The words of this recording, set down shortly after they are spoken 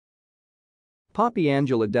Poppy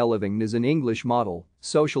Angela Delevingne is an English model,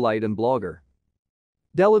 socialite and blogger.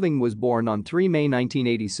 Delevingne was born on 3 May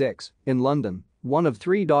 1986 in London, one of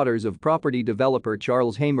three daughters of property developer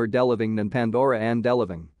Charles Hamer Delevingne and Pandora Ann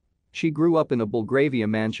Delevingne. She grew up in a Belgravia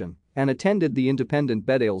mansion and attended the independent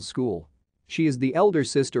Bedales School. She is the elder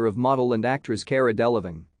sister of model and actress Cara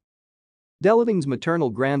Delevingne. Delevingne's maternal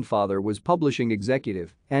grandfather was publishing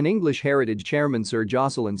executive and English Heritage chairman Sir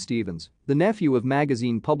Jocelyn Stevens, the nephew of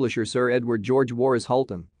magazine publisher Sir Edward George Warris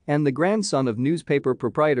Hulton, and the grandson of newspaper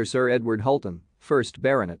proprietor Sir Edward Hulton, 1st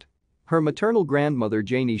Baronet. Her maternal grandmother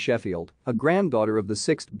Janie Sheffield, a granddaughter of the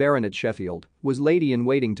 6th Baronet Sheffield, was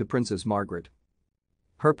lady-in-waiting to Princess Margaret.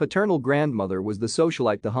 Her paternal grandmother was the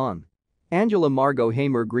socialite the Hon. Angela Margot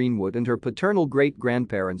Hamer Greenwood, and her paternal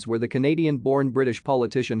great-grandparents were the Canadian-born British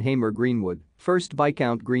politician Hamer Greenwood, 1st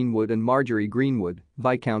Viscount Greenwood, and Marjorie Greenwood,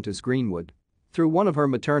 Viscountess Greenwood. Through one of her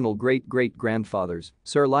maternal great-great-grandfathers,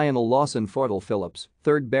 Sir Lionel Lawson Fortell Phillips,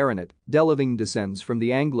 3rd Baronet, Delevingne descends from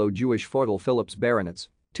the Anglo-Jewish Fortell Phillips baronets.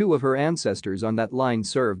 Two of her ancestors on that line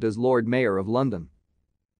served as Lord Mayor of London.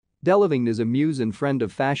 Delevingne is a muse and friend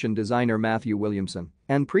of fashion designer Matthew Williamson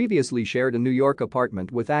and previously shared a New York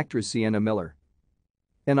apartment with actress Sienna Miller.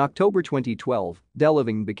 In October 2012,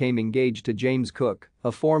 Delevingne became engaged to James Cook,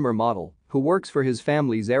 a former model who works for his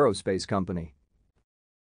family's aerospace company.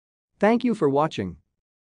 Thank you for watching.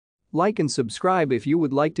 Like and subscribe if you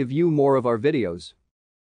would like to view more of our videos.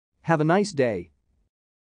 Have a nice day.